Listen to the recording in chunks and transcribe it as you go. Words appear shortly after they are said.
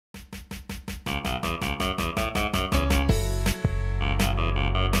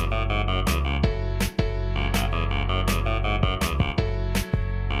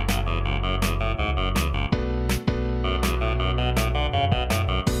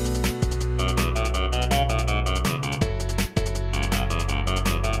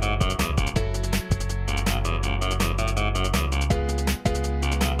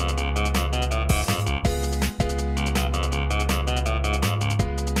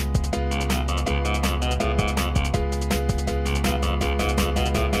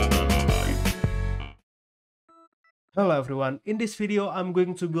Hello everyone, in this video I'm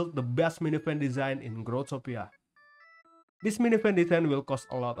going to build the best minivan design in Growtopia. This minivan design will cost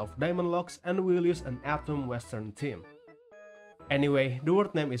a lot of diamond locks and will use an Atom Western theme. Anyway, the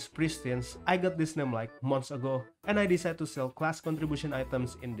world name is Pristine. I got this name like months ago and I decided to sell class contribution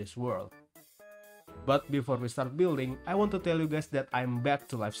items in this world. But before we start building, I want to tell you guys that I'm back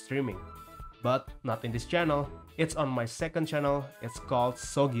to live streaming. But not in this channel, it's on my second channel, it's called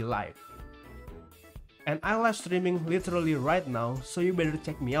SOGGYLIVE. And I live streaming literally right now, so you better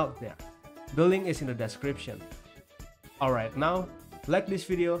check me out there. The link is in the description. Alright, now, like this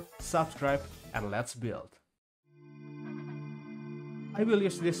video, subscribe, and let's build. I will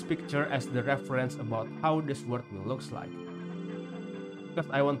use this picture as the reference about how this world will looks like. Because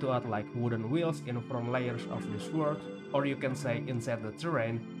I want to add like wooden wheels in front layers of this world, or you can say inside the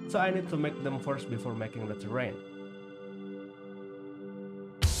terrain, so I need to make them first before making the terrain.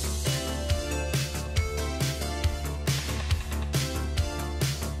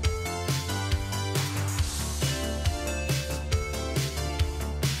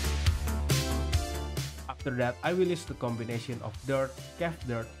 After that, I will use the combination of dirt, cave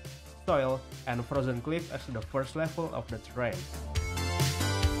dirt, soil, and frozen cliff as the first level of the terrain.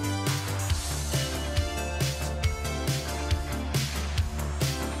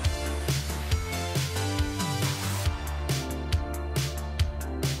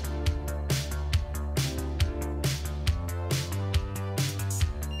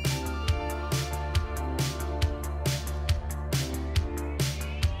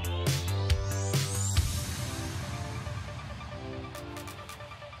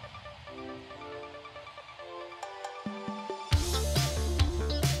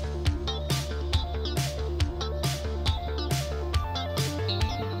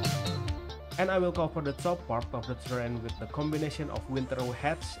 And I will cover the top part of the terrain with the combination of winter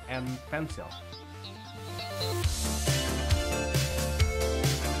hats and pencil.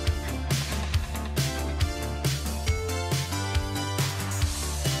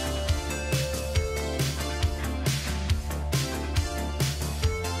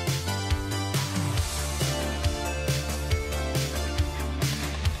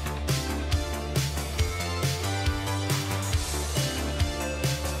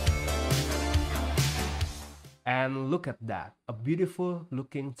 And look at that, a beautiful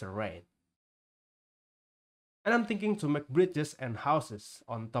looking terrain. And I'm thinking to make bridges and houses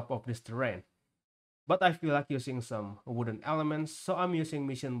on top of this terrain. But I feel like using some wooden elements, so I'm using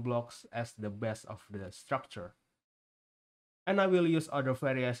mission blocks as the base of the structure. And I will use other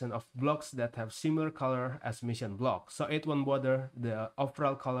variation of blocks that have similar color as mission blocks, so it won't bother the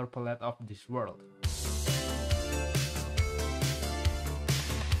overall color palette of this world.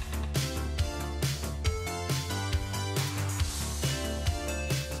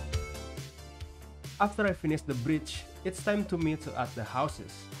 After I finish the bridge, it's time to me to add the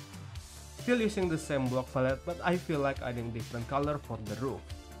houses. Still using the same block palette, but I feel like adding different color for the roof.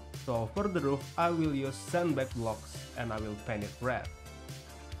 So for the roof, I will use sandbag blocks and I will paint it red.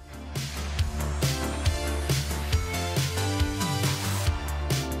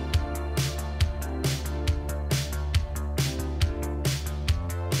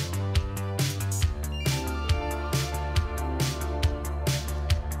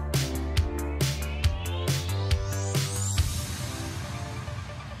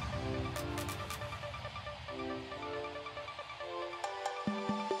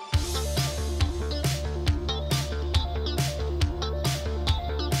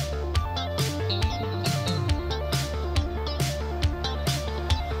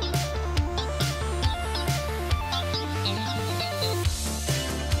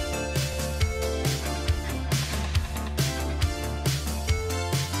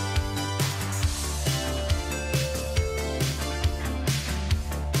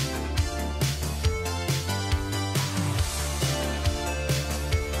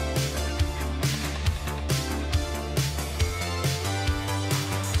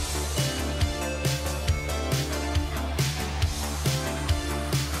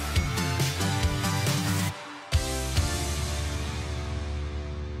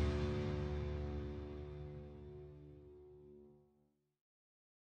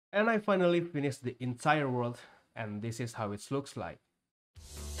 And I finally finished the entire world, and this is how it looks like.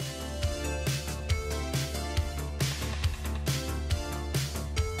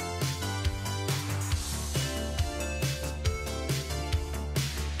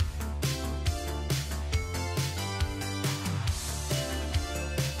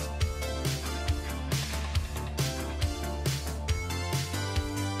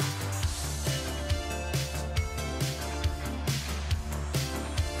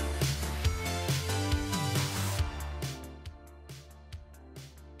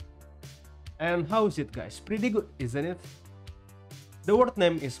 And how is it guys? Pretty good, isn't it? The word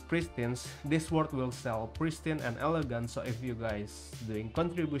name is pristine. This word will sell pristine and elegant, so if you guys doing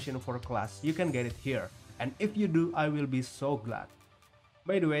contribution for class, you can get it here. And if you do, I will be so glad.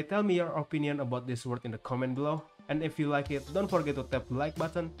 By the way, tell me your opinion about this word in the comment below. And if you like it, don't forget to tap the like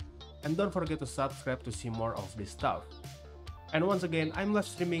button. And don't forget to subscribe to see more of this stuff. And once again, I'm live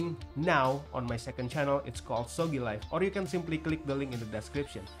streaming now on my second channel. It's called SOGGYLIVE, or you can simply click the link in the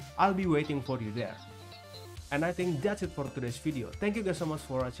description. I'll be waiting for you there. And I think that's it for today's video. Thank you guys so much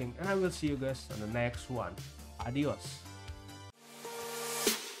for watching, and I will see you guys on the next one. Adios.